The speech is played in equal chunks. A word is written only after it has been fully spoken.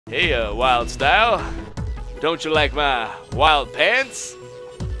Hey, Wild Style. Don't you like my wild pants?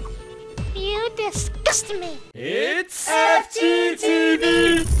 You disgust me. It's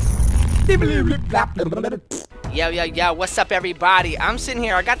FGTV. Yo, what's up, everybody? I'm sitting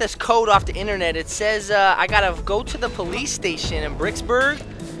here. I got this code off the internet. It says I gotta go to the police station in Bricksburg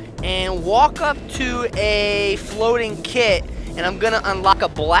and walk up to a floating kit, and I'm gonna unlock a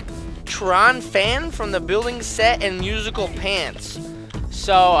Blacktron Fan from the building set and musical pants.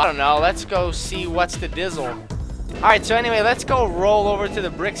 So, I don't know. Let's go see what's the dizzle. Alright, so anyway, let's go roll over to the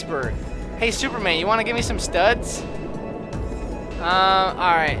Bricksburg. Hey, Superman, you want to give me some studs?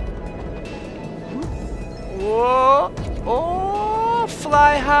 Alright. Whoa. Oh,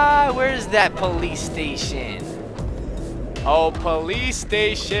 fly high. Where's that police station? Oh, police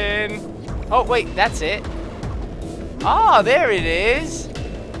station. Oh, wait, that's it. Oh, there it is.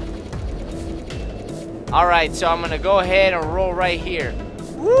 Alright, so I'm going to go ahead and roll right here.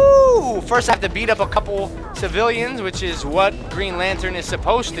 Woo! First I have to beat up a couple civilians, which is what Green Lantern is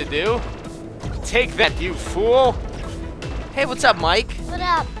supposed to do. Take that, you fool! Hey, what's up, Mike? What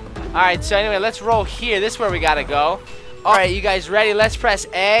up? Alright, so anyway, let's roll here. This is where we gotta go. Alright, you guys ready? Let's press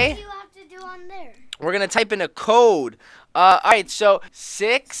A. What do you have to do on there? We're gonna type in a code. Alright, so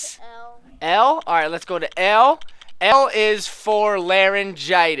 6 L. Alright, let's go to L. L is for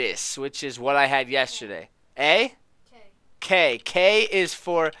laryngitis, which is what I had yesterday. A? K. K is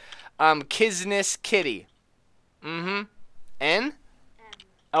for Kisness Kitty. N? M.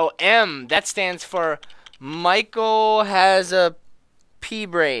 Oh, M. That stands for Michael has a pea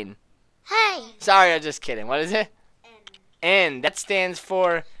brain. Hey. Sorry, I'm just kidding. What is it? N. N. That stands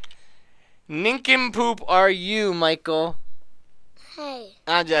for Nincompoop are you, Michael? Hey.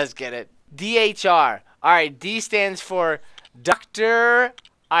 I'm just kidding. DHR. Alright, D stands for Doctor,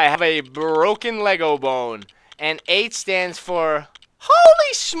 I have a broken Lego bone. And H stands for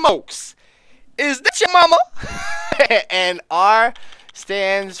holy smokes, is that your mama? And R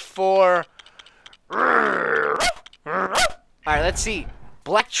stands for alright, let's see.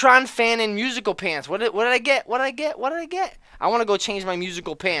 Blacktron Fan and musical pants. What did I get? What did I get? What did I get? I want to go change my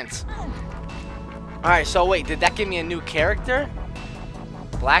musical pants. Alright, so wait, did that give me a new character?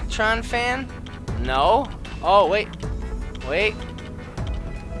 Blacktron Fan? No. Oh, wait. Wait.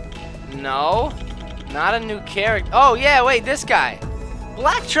 No. Not a new character. Oh, yeah, wait, this guy.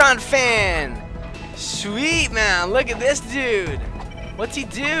 Blacktron Fan. Sweet, man. Look at this dude. What's he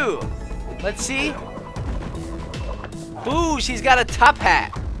do? Let's see. Ooh, she's got a top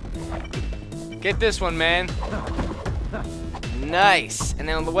hat. Get this one, man. Nice. And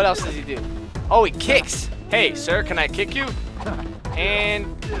then what else does he do? Oh, he kicks. Hey, sir, can I kick you?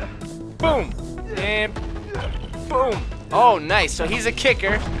 And boom. And boom. Oh, nice. So he's a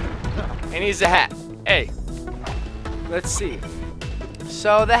kicker. And he's a hat. Hey. Let's see.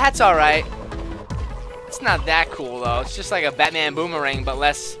 So the hat's alright. It's not that cool, though. It's just like a Batman boomerang, but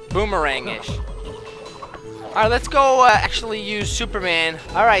less boomerang-ish. Alright, let's go actually use Superman.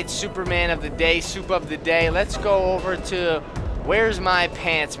 Alright, Superman of the day, soup of the day. Let's go over to Where's My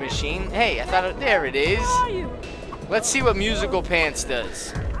Pants machine. Hey, I thought there it is. Let's see what musical pants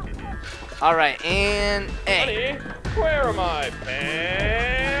does. Alright, and A. Honey, where are my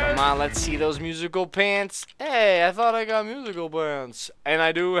pants? Come on, let's see those musical pants. Hey, I thought I got musical pants. And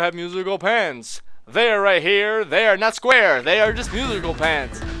I do have musical pants. They are right here. They are not square. They are just musical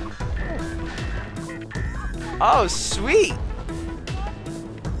pants. Oh, sweet.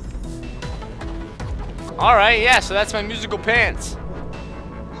 Alright, yeah, so that's my musical pants.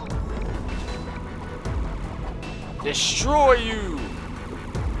 Destroy you.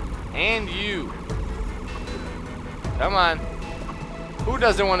 And you. Come on. Who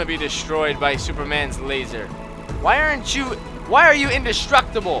doesn't want to be destroyed by Superman's laser? Why are you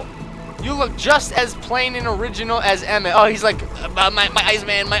indestructible? You look just as plain and original as Emmett. Oh, he's like, my eyes,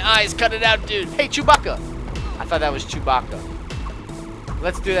 man, my eyes, cut it out, dude. Hey, Chewbacca. I thought that was Chewbacca.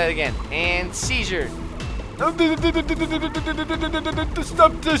 Let's do that again. And seizure. Stop doing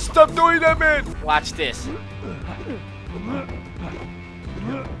that, man. Watch this.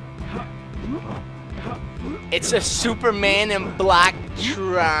 It's a Superman and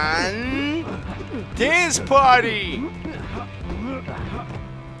Blacktron dance party.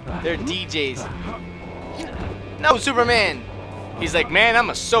 They're DJs. No, Superman. He's like, man, I'm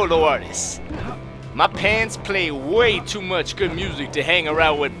a solo artist. My pants play way too much good music to hang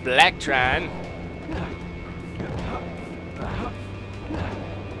around with Blacktron.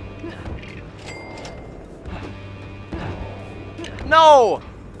 No,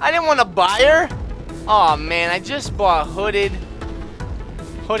 I didn't want to buy her. Oh man, I just bought hooded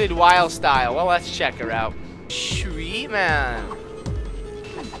Wild Style. Well, let's check her out. Sweet man.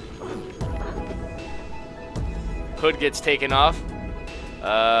 Hood gets taken off.